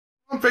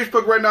on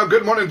Facebook right now.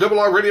 Good morning, Double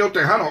R Radio,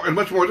 Tejano, and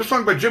much more. This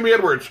song by Jimmy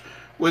Edwards,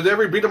 With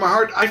Every Beat of My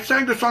Heart. I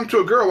sang this song to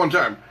a girl one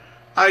time.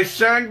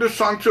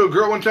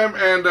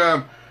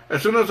 And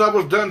as soon as I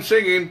was done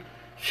singing,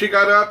 she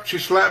got up, she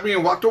slapped me,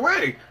 and walked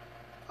away.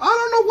 I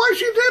don't know why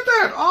she did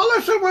that. All I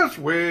said was,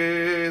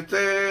 with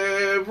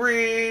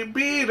every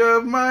beat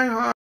of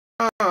my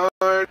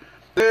heart,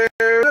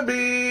 there's a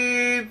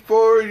beat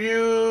for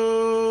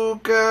you,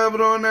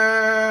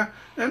 cabrona.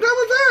 And that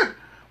was it.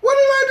 What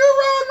did I do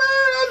wrong, man?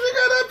 She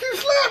got up, she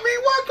slapped me,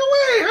 walked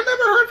away. I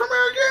never heard from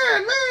her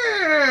again.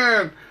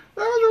 Man,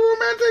 that was a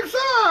romantic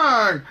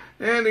song.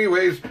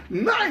 Anyways,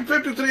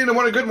 9:53 in the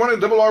morning. Good morning,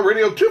 Double R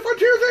Radio. 2 for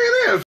Tuesday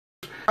it is.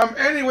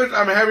 Anyways,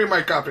 I'm having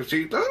my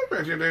cafecito.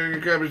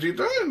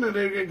 And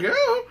there you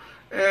go.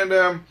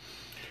 And,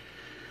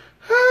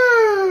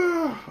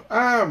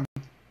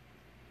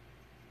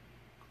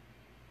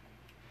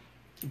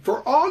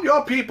 for all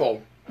y'all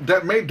people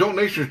that made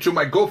donations to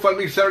my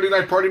GoFundMe Saturday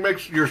Night Party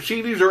Mix, your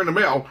CDs are in the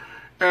mail.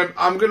 And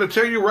I'm going to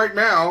tell you right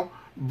now,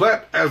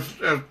 but as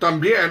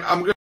también,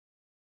 I'm going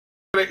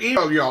to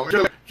email y'all.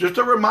 Just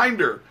a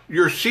reminder,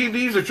 your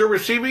CDs that you're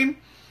receiving,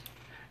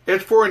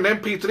 it's for an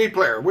MP3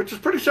 player, which is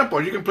pretty simple.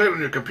 You can play it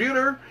on your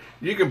computer,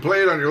 you can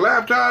play it on your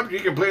laptop, you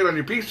can play it on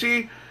your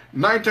PC.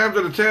 9 times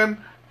out of 10,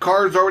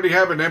 cars already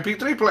have an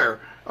MP3 player.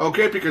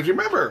 Okay, because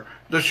remember,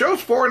 the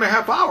show's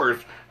 4.5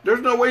 hours.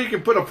 There's no way you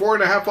can put a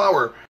 4.5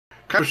 hour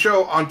kind of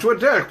show onto a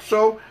disc,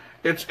 so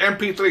it's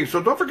MP3.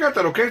 So don't forget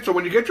that, okay? So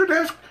when you get your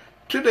disc,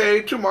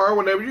 today, tomorrow,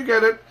 whenever you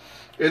get it,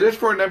 it is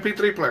for an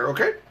MP3 player,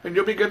 okay? And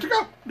you'll be good to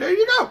go. There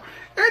you go.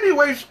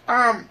 Anyways,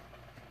 I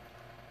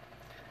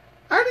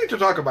need to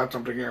talk about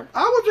something here.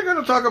 I wasn't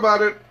going to talk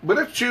about it, but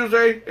it's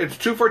Tuesday. It's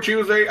 2 for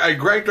Tuesday. I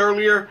griped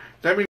earlier.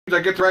 That means I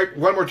get to write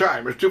one more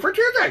time. It's 2 for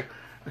Tuesday.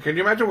 Can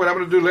you imagine what I'm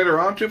going to do later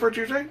on, 2 for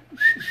Tuesday?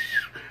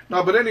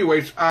 No, but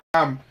anyways,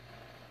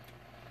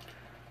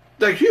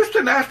 the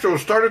Houston Astros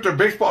started their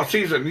baseball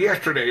season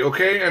yesterday,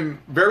 okay? And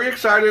very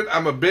excited.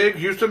 I'm a big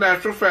Houston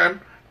Astros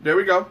fan. There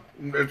we go.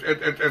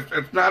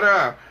 It's not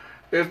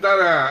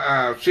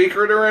a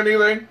secret or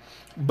anything.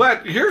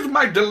 But here's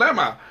my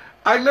dilemma.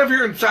 I live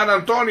here in San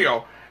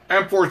Antonio,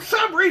 and for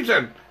some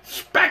reason,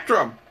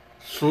 Spectrum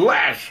 /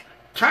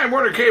 Time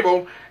Warner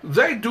Cable,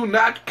 they do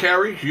not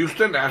carry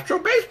Houston Astro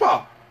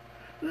baseball.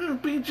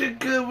 Pinche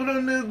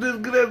cabrones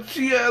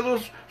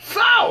desgraciados.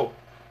 So,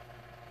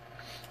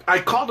 I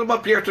called them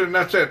up yesterday and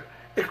I said,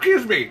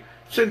 excuse me,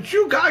 since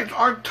you guys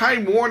aren't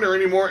Time Warner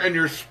anymore and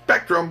you're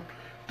Spectrum,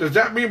 does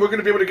that mean we're going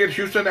to be able to get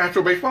Houston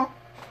Astro baseball?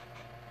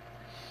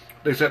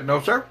 They said,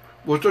 no, sir.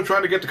 We're still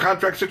trying to get the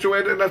contract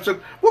situated. And I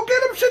said, well,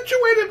 get them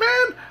situated,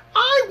 man.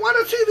 I want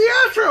to see the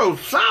Astros.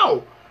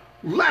 So,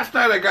 last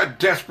night I got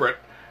desperate.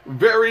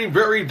 Very,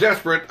 very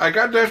desperate. I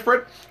got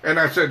desperate, and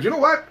I said, you know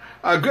what?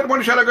 Good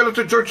morning, shout out going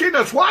to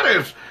Georgina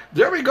Suarez.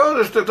 There we go.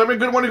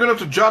 Good morning going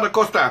to John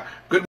Acosta.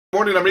 Good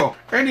morning, amigo.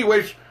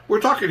 Anyways, we're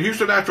talking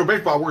Houston Astro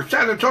baseball, where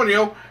San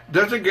Antonio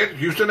doesn't get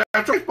Houston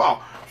Astro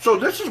baseball. So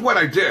this is what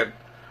I did.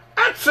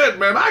 That's it,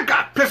 man. I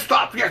got pissed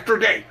off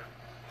yesterday.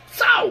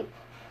 So,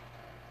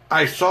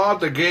 I saw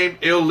the game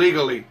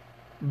illegally.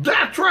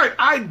 That's right.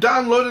 I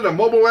downloaded a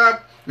mobile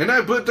app, and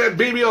I put that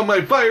baby on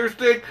my Fire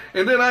Stick,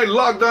 and then I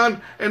logged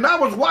on, and I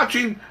was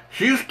watching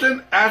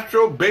Houston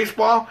Astro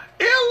baseball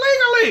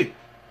illegally.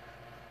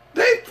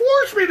 They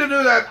forced me to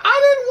do that.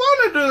 I didn't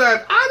want to do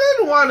that. I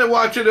didn't want to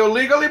watch it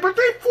illegally, but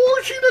they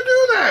forced you to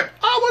do that.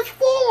 I was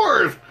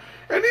forced.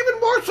 And even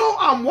more so,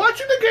 I'm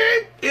watching the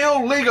game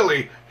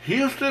illegally.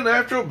 Houston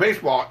Astro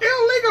baseball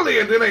illegally,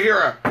 and then I hear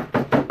a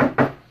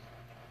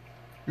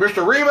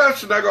Mr.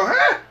 Rivas, and I go,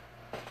 huh?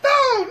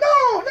 No,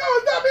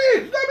 it's not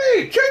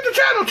me. Change the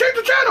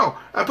channel.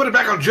 I put it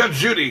back on Judge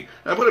Judy.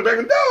 I put it back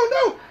on,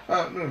 no.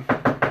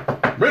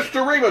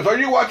 Mr. Rivas, are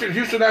you watching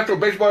Houston Astro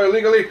baseball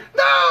illegally?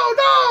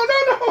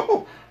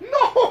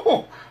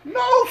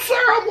 No,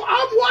 sir,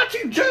 I'm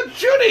watching Judge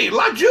Judy,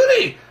 La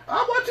Judy.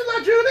 I'm watching La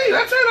Judy.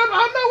 That's it,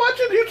 I'm not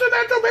watching Houston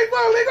Astro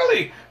baseball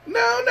illegally.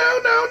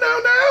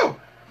 No.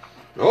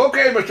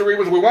 Okay, Mr.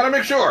 Rivas, we want to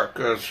make sure,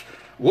 because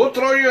we'll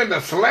throw you in the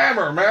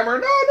slammer, mammer.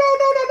 No, I don't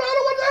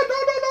want that.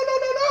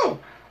 No.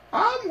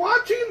 I'm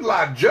watching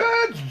La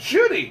Judge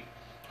Judy.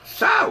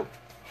 So,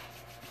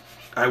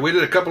 I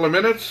waited a couple of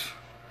minutes.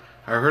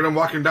 I heard them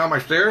walking down my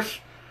stairs,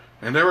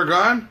 and they were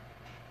gone.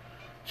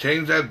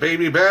 Changed that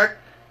baby back.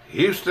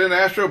 Houston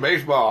Astro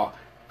baseball.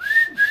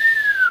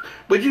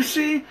 But you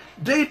see,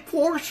 they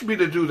forced me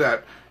to do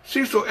that.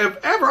 See, so if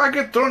ever I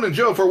get thrown in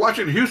jail for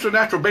watching Houston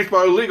Astro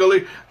baseball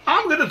illegally,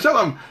 I'm going to tell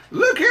them,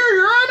 look here,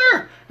 Your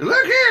Honor,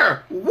 look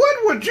here.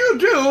 What would you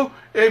do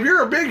if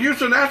you're a big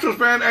Houston Astros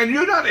fan and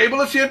you're not able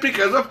to see it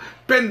because of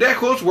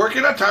pendejos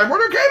working at Time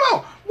Warner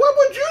Cable? What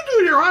would you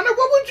do, Your Honor?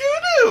 What would you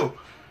do?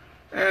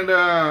 And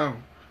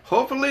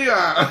hopefully he'll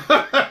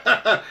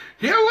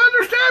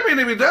understand me, and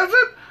if he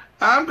doesn't,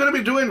 I'm going to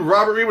be doing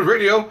Robert Rivas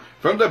Radio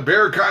from the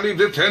Bexar County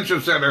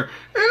Detention Center.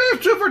 It is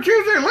 2 for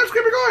Tuesday. Let's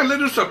get it going.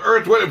 Let's do some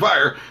Earth, Wind, and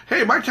Fire.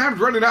 Hey, my time's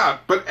running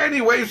out. But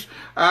anyways,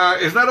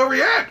 it's not over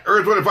yet.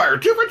 Earth, Wind, and Fire.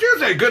 2 for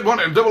Tuesday. Good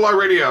morning, Double R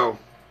Radio.